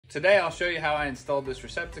Today I'll show you how I installed this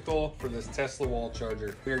receptacle for this Tesla wall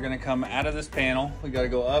charger. We are gonna come out of this panel. We gotta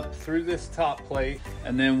go up through this top plate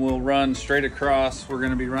and then we'll run straight across. We're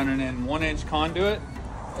gonna be running in 1-inch conduit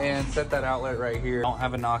and set that outlet right here. I don't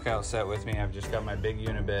have a knockout set with me. I've just got my big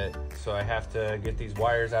unibit. So I have to get these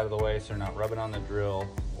wires out of the way so they're not rubbing on the drill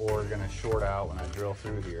or gonna short out when I drill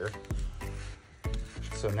through here.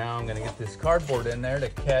 So now I'm gonna get this cardboard in there to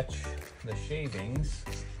catch the shavings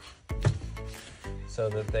so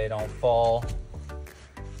that they don't fall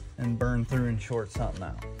and burn through and short something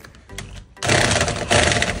out.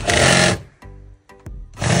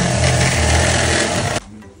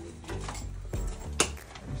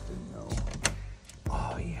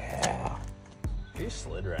 Oh yeah, you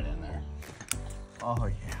slid right in there. Oh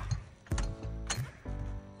yeah.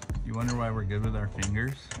 You wonder why we're good with our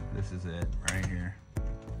fingers? This is it right here.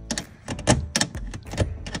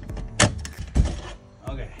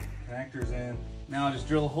 Okay, connector's in. Now I'll just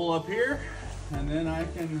drill a hole up here and then I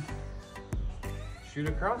can shoot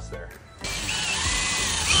across there.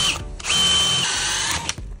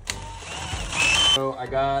 So I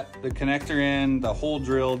got the connector in, the hole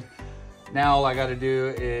drilled. Now all I gotta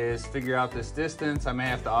do is figure out this distance. I may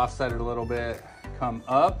have to offset it a little bit, come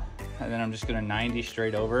up, and then I'm just gonna 90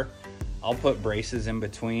 straight over. I'll put braces in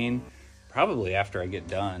between, probably after I get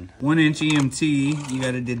done. 1-inch EMT, you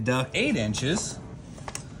gotta deduct 8 inches.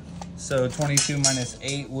 So 22 minus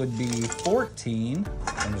 8 would be 14.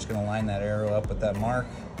 I'm just gonna line that arrow up with that mark.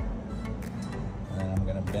 And then I'm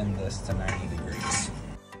gonna bend this to 90 degrees.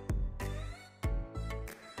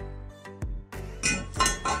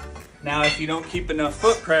 Now, if you don't keep enough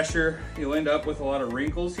foot pressure, you'll end up with a lot of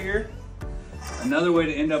wrinkles here. Another way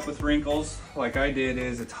to end up with wrinkles, like I did,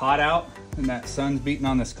 is it's hot out and that sun's beating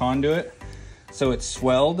on this conduit. So it's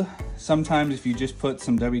swelled. Sometimes if you just put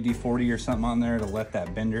some WD-40 or something on there, it'll let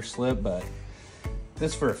that bender slip, but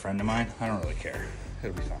this is for a friend of mine. I don't really care.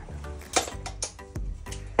 It'll be fine.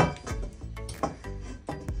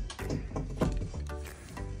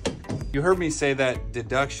 You heard me say that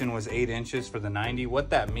deduction was 8 inches for the 90. What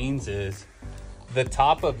that means is the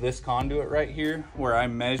top of this conduit right here, where I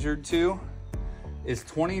measured to, is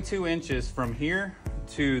 22 inches from here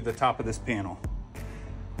to the top of this panel.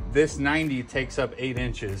 This 90 takes up 8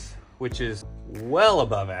 inches, which is well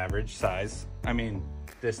above average size. I mean,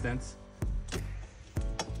 distance.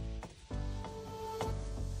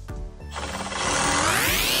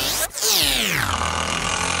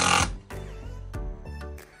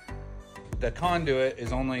 The conduit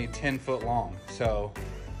is only 10 foot long, so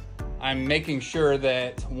I'm making sure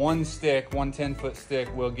that one 10-foot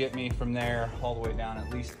stick will get me from there all the way down, at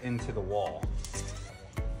least into the wall.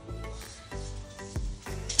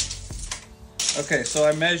 Okay, so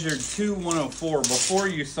I measured 2/104. Before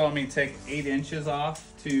you saw me take 8 inches off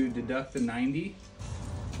to deduct the 90.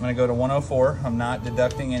 I'm gonna go to 104. I'm not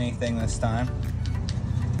deducting anything this time.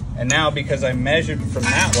 And now, because I measured from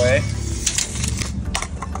that way,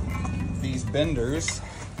 these benders,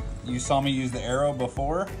 you saw me use the arrow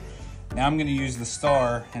before. Now I'm gonna use the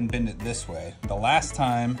star and bend it this way. The last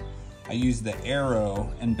time I used the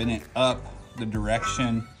arrow and bent it up the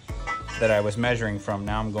direction that I was measuring from.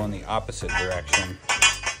 Now I'm going the opposite direction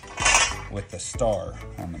with the star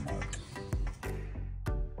on the mark.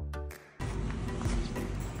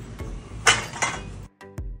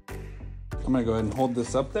 I'm gonna go ahead and hold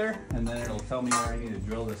this up there and then it'll tell me where I need to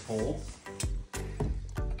drill this hole.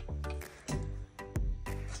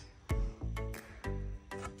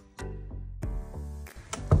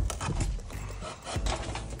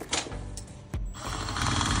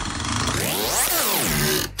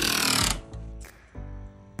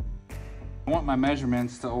 I want my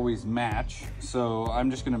measurements to always match, so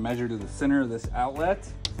I'm just going to measure to the center of this outlet.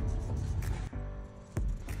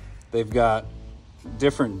 They've got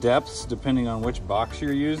different depths depending on which box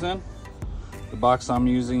you're using. The box I'm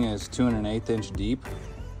using is 2 1/8 inch deep,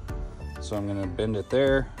 so I'm going to bend it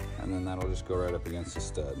there and then that'll just go right up against the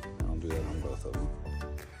stud. I'll do that on both of them.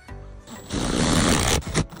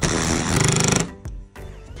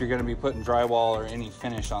 If you're going to be putting drywall or any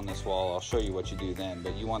finish on this wall, I'll show you what you do then,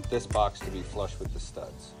 but you want this box to be flush with the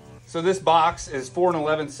studs. So this box is 4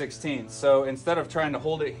 11/16. So instead of trying to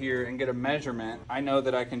hold it here and get a measurement, I know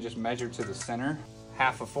that I can just measure to the center.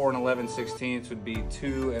 Half of 4 11/16 would be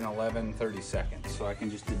 2 11/32. So I can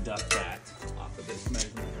just deduct that off of this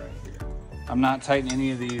measurement right here. I'm not tightening any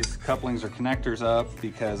of these couplings or connectors up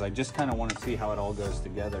because I just kind of want to see how it all goes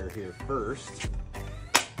together here first.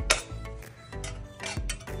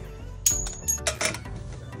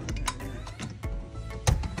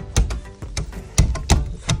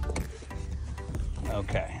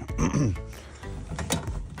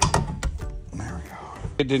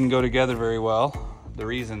 didn't go together very well. The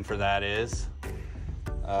reason for that is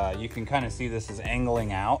you can kind of see this is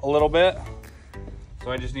angling out a little bit.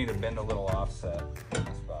 So I just need to bend a little offset in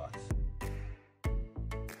this box.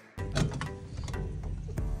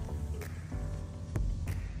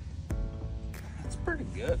 That's pretty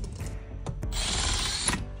good.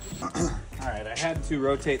 All right, I had to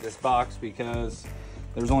rotate this box because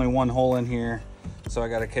there's only one hole in here. So I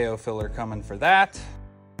got a KO filler coming for that.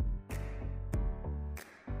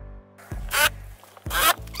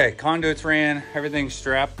 Okay, conduits ran, everything's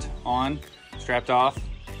strapped off.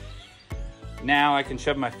 Now I can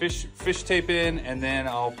shove my fish tape in and then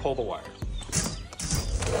I'll pull the wire.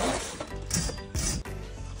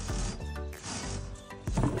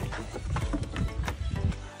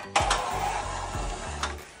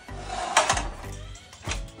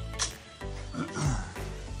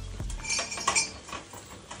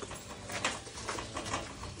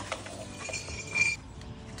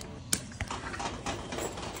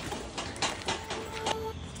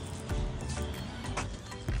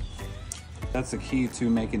 That's the key to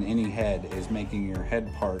making any head, is making your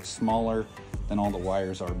head part smaller than all the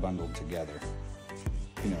wires are bundled together.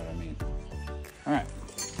 You know what I mean? All right.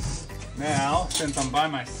 Now, since I'm by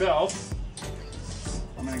myself,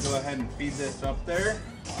 I'm gonna go ahead and feed this up there.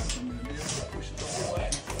 Watch what I'm gonna do, push it the whole way.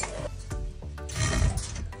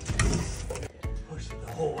 Push it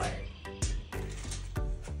the whole way.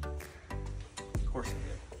 Of course I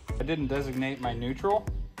did. I didn't designate my neutral.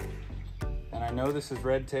 And I know this is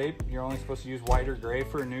red tape. You're only supposed to use white or gray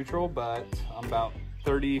for a neutral, but I'm about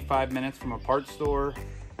 35 minutes from a parts store.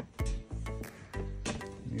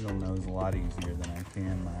 Needle nose a lot easier than I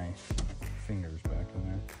can my fingers back in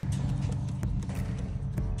there.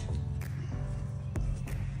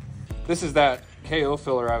 This is that KO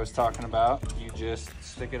filler I was talking about. You just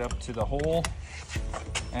stick it up to the hole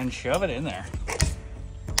and shove it in there.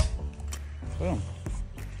 Boom.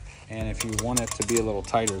 And if you want it to be a little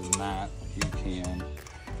tighter than that, you can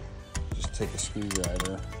just take a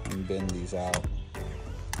screwdriver and bend these out,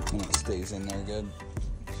 and it stays in there good.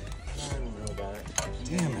 I don't know about it.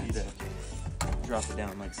 Damn it. Drop it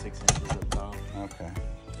down like 6 inches up top. Okay.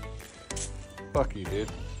 Fuck you, dude.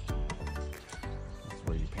 That's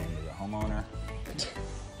where you pander the homeowner.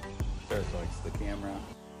 Derek likes the camera.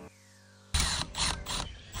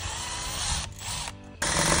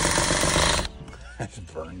 I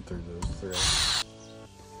just burned through those threads.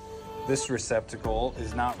 This receptacle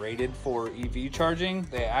is not rated for EV charging.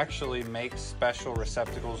 They actually make special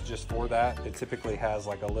receptacles just for that. It typically has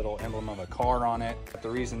like a little emblem of a car on it. But the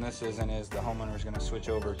reason this isn't is the homeowner is going to switch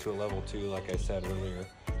over to a level 2, like I said earlier.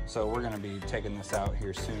 So we're going to be taking this out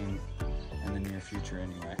here soon, in the near future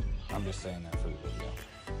anyway. I'm just saying that for the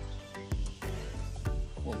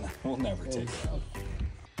video. We'll never take it out.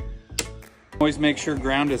 Always make sure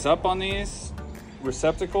ground is up on these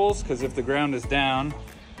receptacles, because if the ground is down,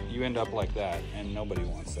 you end up like that, and nobody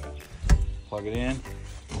wants that. Plug it in,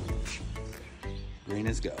 green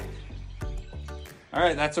is go. All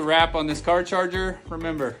right, that's a wrap on this car charger.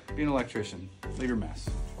 Remember, be an electrician, leave your mess.